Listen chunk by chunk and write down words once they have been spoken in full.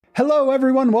Hello,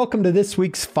 everyone. Welcome to this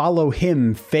week's Follow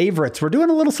Him Favorites. We're doing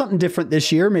a little something different this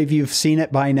year. Maybe you've seen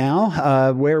it by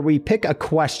now, where we pick a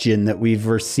question that we've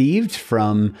received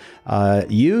from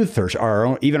youth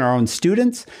or even our own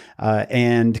students,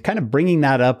 and kind of bringing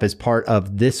that up as part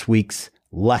of this week's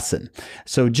lesson.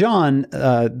 So, John,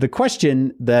 the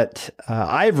question that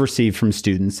I've received from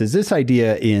students is this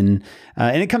idea and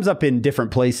it comes up in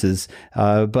different places,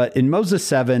 but in Moses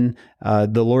 7,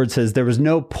 the Lord says there was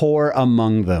no poor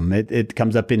among them. It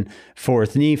comes up in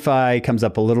 4th Nephi, comes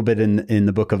up a little bit in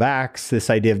the book of Acts, this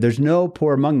idea of there's no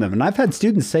poor among them. And I've had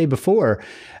students say before,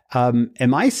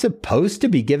 am I supposed to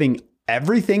be giving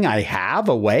everything I have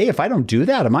away? If I don't do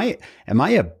that, am I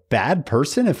a bad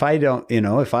person? If I don't,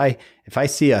 if I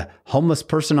see a homeless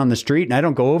person on the street and I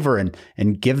don't go over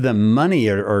and give them money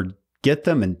or get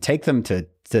them and take them to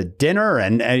dinner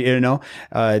and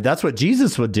that's what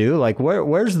Jesus would do. Like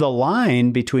where's the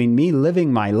line between me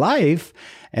living my life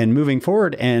and moving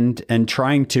forward and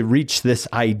trying to reach this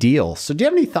ideal? So do you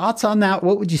have any thoughts on that?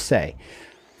 What would you say?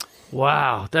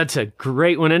 Wow, that's a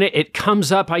great one. And it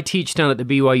comes up. I teach down at the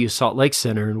BYU Salt Lake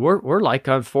Center, and we're like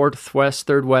on 4th West,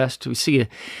 3rd West. We see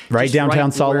right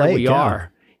downtown Salt Lake. We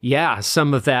are. Yeah,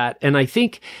 some of that. And I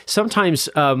think sometimes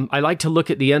I like to look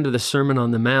at the end of the Sermon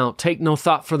on the Mount. Take no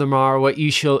thought for the morrow, what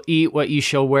you shall eat, what you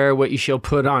shall wear, what you shall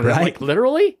put on. Right. Like,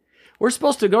 literally? We're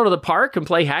supposed to go to the park and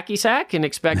play hacky sack and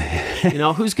expect,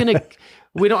 who's going to,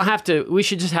 we don't have to, we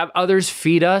should just have others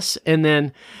feed us. And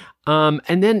then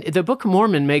the Book of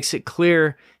Mormon makes it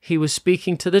clear he was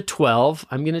speaking to the 12.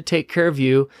 I'm going to take care of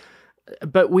you.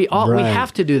 But we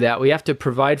have to do that. We have to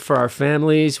provide for our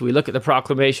families. We look at the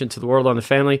proclamation to the world on the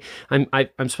family.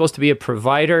 I'm supposed to be a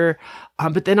provider,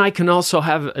 but then I can also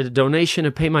have a donation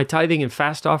and pay my tithing and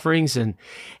fast offerings,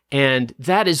 and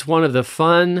that is one of the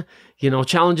fun,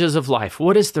 challenges of life.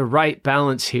 What is the right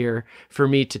balance here for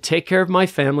me to take care of my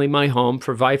family, my home,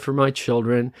 provide for my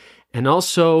children, and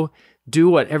also do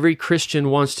what every Christian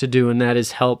wants to do, and that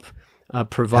is help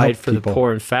provide for the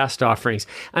poor and fast offerings.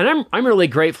 And I'm really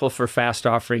grateful for fast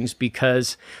offerings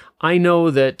because I know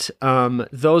that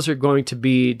those are going to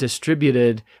be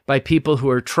distributed by people who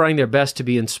are trying their best to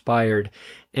be inspired,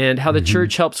 and how the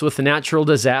church helps with the natural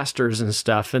disasters and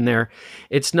stuff. And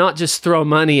it's not just throw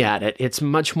money at it; it's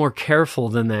much more careful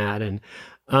than that.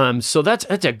 And so that's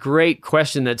a great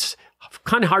question. That's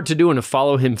kind of hard to do in a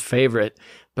Follow Him favorite.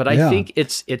 But I think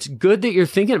it's good that you're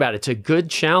thinking about it. It's a good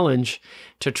challenge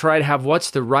to try to have what's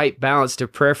the right balance to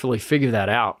prayerfully figure that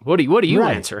out. What do you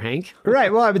answer, Hank?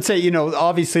 Right. Well, I would say,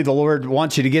 obviously the Lord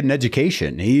wants you to get an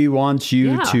education. He wants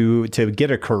you to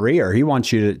get a career. He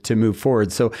wants you to move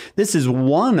forward. So this is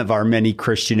one of our many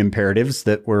Christian imperatives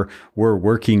that we're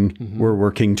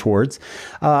working towards.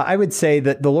 I would say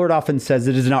that the Lord often says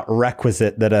it is not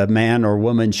requisite that a man or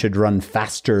woman should run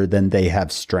faster than they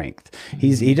have strength.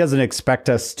 He doesn't expect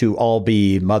us to all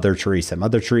be Mother Teresa.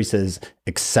 Mother Teresa is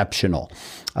exceptional.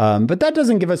 But that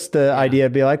doesn't give us the idea to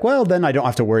be like, well, then I don't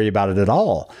have to worry about it at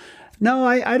all. No,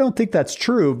 I don't think that's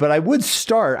true, but I wouldn't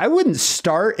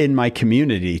start in my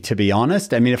community, to be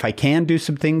honest. I mean, if I can do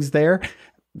some things there,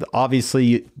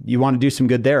 obviously you want to do some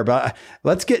good there, but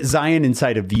let's get Zion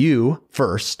inside of you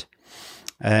first.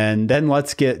 And then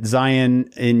let's get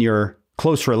Zion in your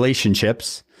close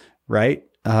relationships, right?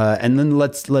 And then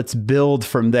let's build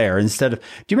from there instead of, do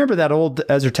you remember that old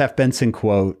Ezra Taft Benson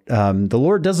quote? The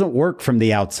Lord doesn't work from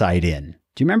the outside in.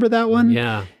 Do you remember that one?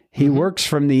 Yeah. He works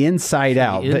from the inside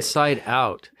out. Inside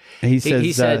out. He says,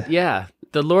 he said,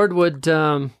 the Lord would,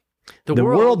 the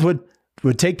world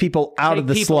would take people out of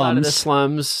the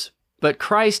slums. But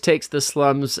Christ takes the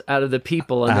slums out of the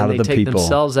people, and then they take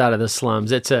themselves out of the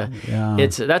slums. That's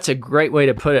a great way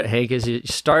to put it, Hank, is you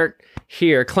start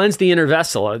here, cleanse the inner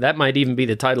vessel. That might even be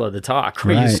the title of the talk,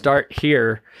 where you start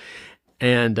here.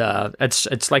 And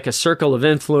it's like a circle of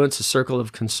influence, a circle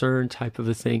of concern type of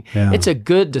a thing. Yeah. It's a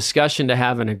good discussion to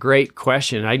have and a great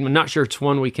question. I'm not sure it's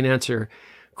one we can answer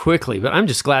quickly, but I'm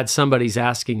just glad somebody's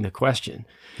asking the question.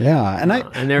 Yeah. And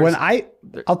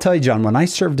I'll tell you, John, when I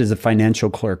served as a financial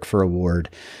clerk for a ward,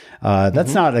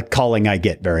 that's not a calling I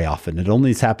get very often. It only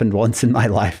has happened once in my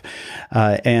life.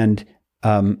 And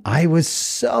I was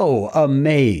so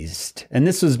amazed. And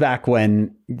this was back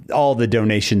when all the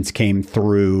donations came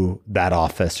through that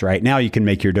office, right? Now you can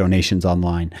make your donations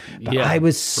online. But I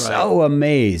was so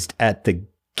amazed at the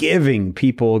giving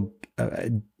people,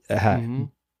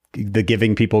 the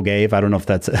giving people gave. I don't know if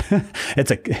that's,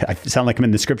 I sound like I'm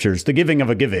in the scriptures, the giving of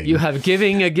a giving. You have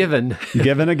giving a given.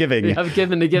 Given a giving. You have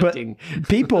given a gifting. But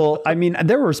people, I mean,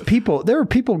 there were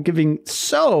people giving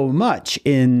so much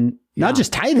in, not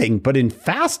just tithing, but in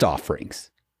fast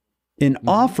offerings. in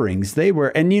offerings, they were,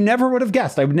 and you never would have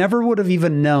guessed. I never would have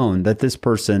even known that this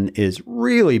person is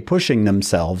really pushing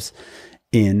themselves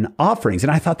in offerings.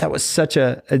 And I thought that was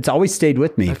it's always stayed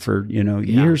with me for,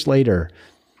 years later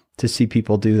to see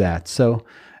people do that. So,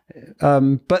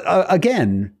 but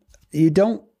again, you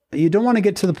don't want to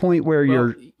get to the point where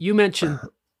you mentioned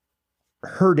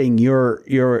hurting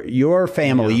your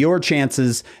family, your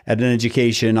chances at an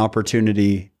education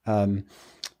opportunity. But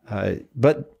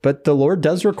the Lord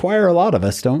does require a lot of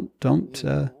us.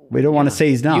 We don't want to say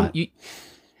he's not.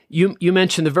 You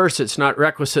mentioned the verse, it's not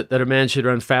requisite that a man should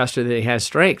run faster than he has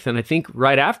strength. And I think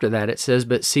right after that it says,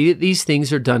 but see that these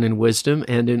things are done in wisdom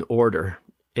and in order.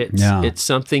 It's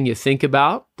something you think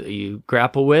about, that you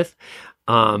grapple with,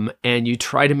 and you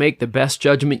try to make the best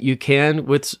judgment you can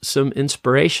with some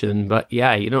inspiration. But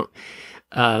you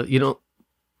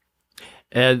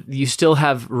still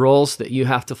have roles that you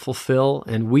have to fulfill,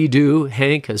 and we do,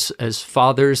 Hank, as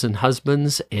fathers and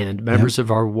husbands and members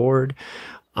of our ward.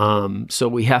 So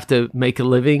we have to make a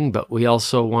living, but we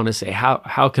also want to say,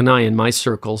 how can I, in my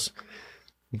circles,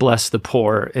 bless the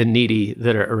poor and needy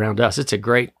that are around us? It's a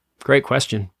great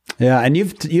question. Yeah, and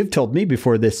you've told me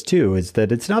before this too, is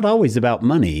that it's not always about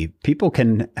money. People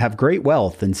can have great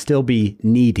wealth and still be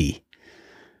needy,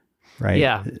 right?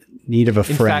 Yeah, need of a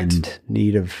friend,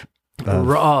 need of.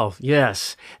 Oh,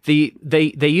 yes. They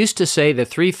used to say the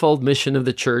threefold mission of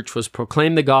the church was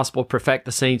proclaim the gospel, perfect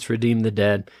the saints, redeem the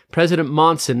dead. President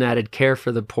Monson added care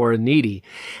for the poor and needy.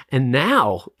 And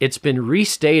now it's been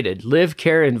restated, live,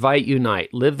 care, invite,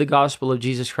 unite. Live the gospel of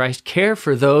Jesus Christ, care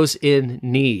for those in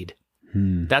need.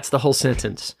 That's the whole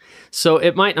sentence. So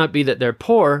it might not be that they're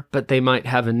poor, but they might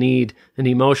have a need, an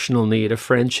emotional need, a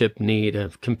friendship need, a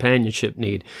companionship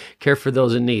need. Care for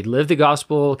those in need. Live the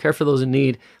gospel, care for those in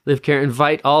need. Live, care,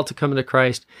 invite all to come into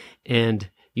Christ, and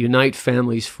unite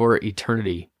families for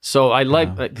eternity. So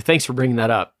thanks for bringing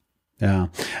that up. Yeah.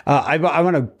 I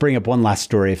want to bring up one last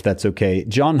story, if that's okay.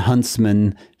 John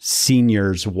Huntsman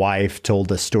Sr.'s wife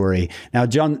told a story. Now,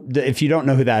 John, if you don't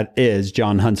know who that is,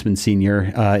 John Huntsman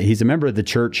Sr., he's a member of the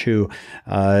church who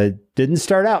didn't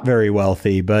start out very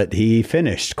wealthy, but he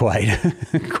finished quite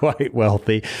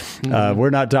wealthy.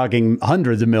 We're not talking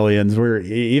hundreds of millions. We're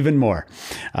even more.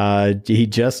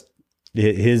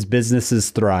 His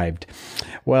businesses thrived.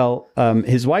 Well,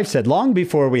 his wife said long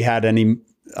before we had any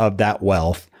of that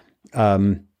wealth,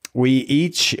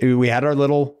 we had our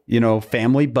little,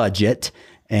 family budget,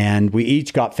 and we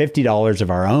each got $50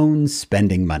 of our own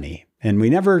spending money. And we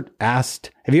never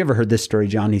asked, have you ever heard this story,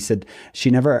 John? He said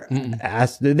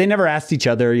they never asked each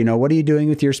other, what are you doing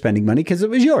with your spending money? Because it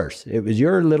was yours. It was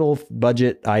your little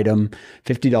budget item,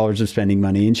 $50 of spending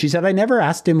money. And she said, I never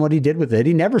asked him what he did with it.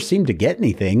 He never seemed to get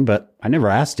anything, but I never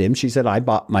asked him. She said, I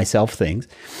bought myself things.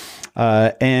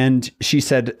 And she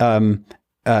said,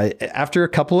 after a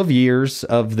couple of years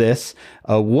of this,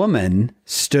 a woman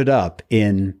stood up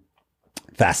in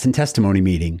fast and testimony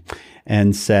meeting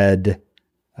and said,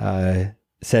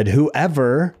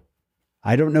 whoever,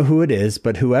 I don't know who it is,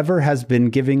 but whoever has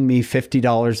been giving me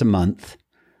 $50 a month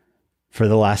for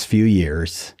the last few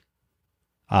years,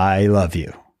 I love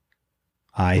you.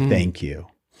 I thank you.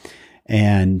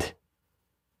 And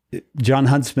John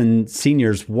Huntsman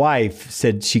Sr.'s wife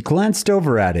said she glanced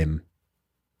over at him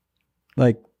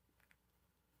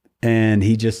and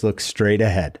he just looked straight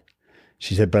ahead.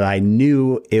 She said, but I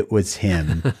knew it was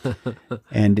him.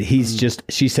 And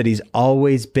she said, he's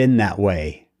always been that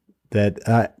way,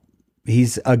 that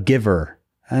he's a giver.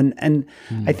 And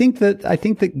I think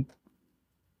that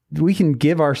we can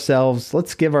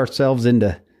let's give ourselves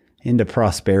into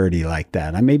prosperity like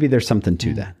that. And maybe there's something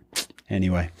to that.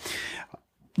 Anyway,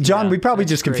 John, we probably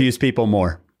just confuse people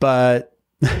more, but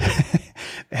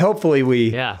hopefully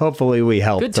we helped a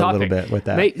little bit with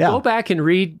that. Go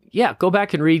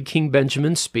back and read King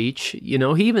Benjamin's speech. He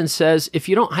even says, if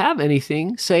you don't have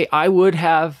anything, say, I would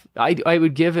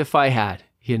give if I had,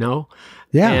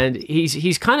 Yeah. And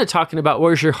he's kind of talking about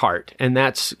where's your heart? And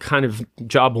that's kind of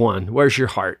job one. Where's your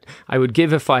heart? I would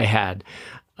give if I had.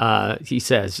 He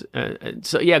says.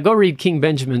 Go read King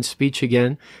Benjamin's speech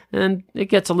again. And it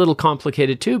gets a little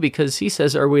complicated too, because he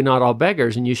says, are we not all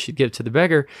beggars? And you should give to the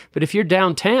beggar. But if you're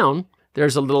downtown,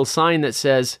 there's a little sign that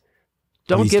says,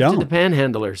 don't give to the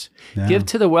panhandlers. Yeah. Give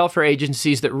to the welfare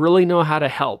agencies that really know how to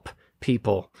help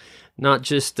people, not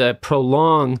just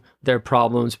prolong their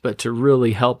problems, but to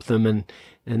really help them.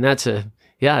 And that's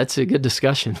yeah, it's a good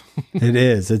discussion. It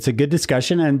is. It's a good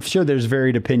discussion. I'm sure there's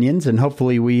varied opinions, and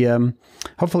hopefully we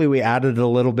added a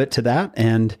little bit to that,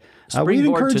 and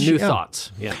springboard to new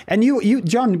thoughts. Yeah. And you,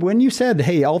 John, when you said,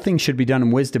 hey, all things should be done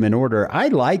in wisdom and order, I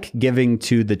like giving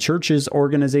to the church's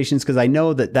organizations because I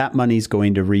know that money's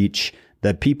going to reach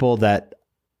the people that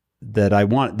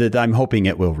I'm hoping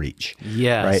it will reach.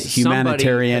 Yes. Right.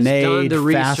 Humanitarian aid,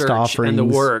 the fast offerings. and the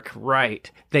work.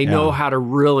 Right. They know how to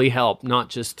really help, not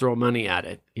just throw money at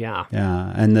it. Yeah.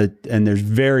 Yeah. And there's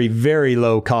very, very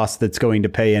low cost that's going to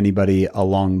pay anybody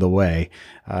along the way.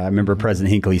 I remember President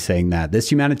Hinckley saying that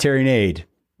this humanitarian aid,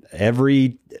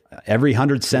 every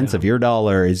 100 cents of your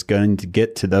dollar is going to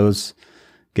get to those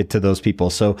people.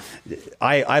 So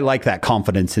I like that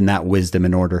confidence in that wisdom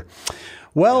and order.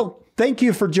 Well, thank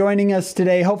you for joining us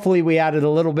today. Hopefully we added a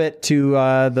little bit to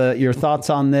your thoughts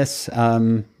on this.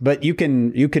 But you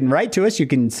can write to us. You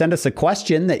can send us a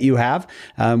question that you have.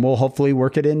 We'll hopefully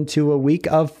work it into a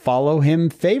week of Follow Him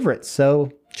favorites.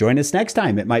 So join us next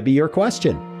time. It might be your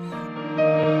question.